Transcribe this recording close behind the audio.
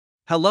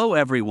Hello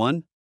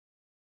everyone.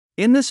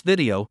 In this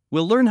video,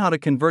 we'll learn how to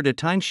convert a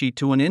timesheet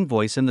to an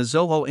invoice in the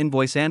Zoho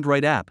Invoice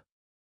Android app.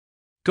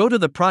 Go to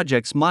the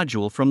Projects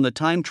module from the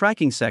Time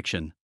Tracking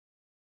section.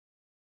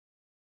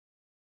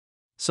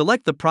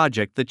 Select the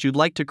project that you'd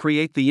like to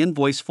create the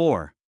invoice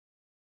for.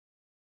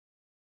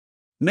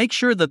 Make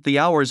sure that the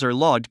hours are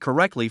logged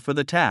correctly for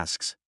the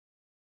tasks.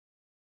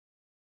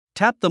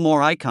 Tap the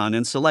More icon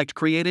and select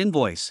Create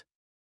Invoice.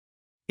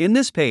 In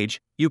this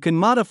page, you can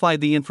modify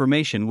the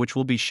information which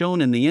will be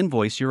shown in the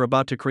invoice you're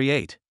about to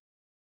create.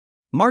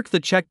 Mark the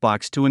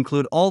checkbox to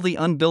include all the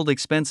unbilled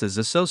expenses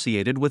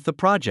associated with the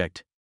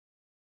project.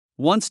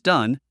 Once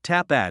done,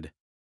 tap Add.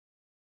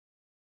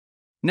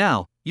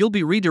 Now, you'll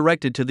be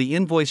redirected to the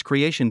invoice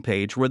creation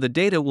page where the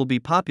data will be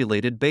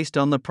populated based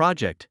on the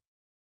project.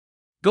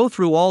 Go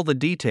through all the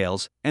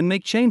details and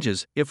make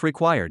changes if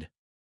required.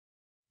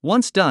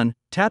 Once done,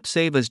 tap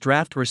Save as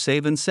Draft or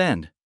Save and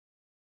Send.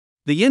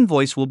 The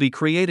invoice will be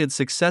created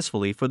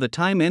successfully for the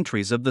time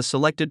entries of the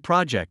selected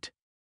project.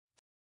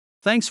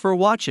 Thanks for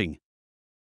watching.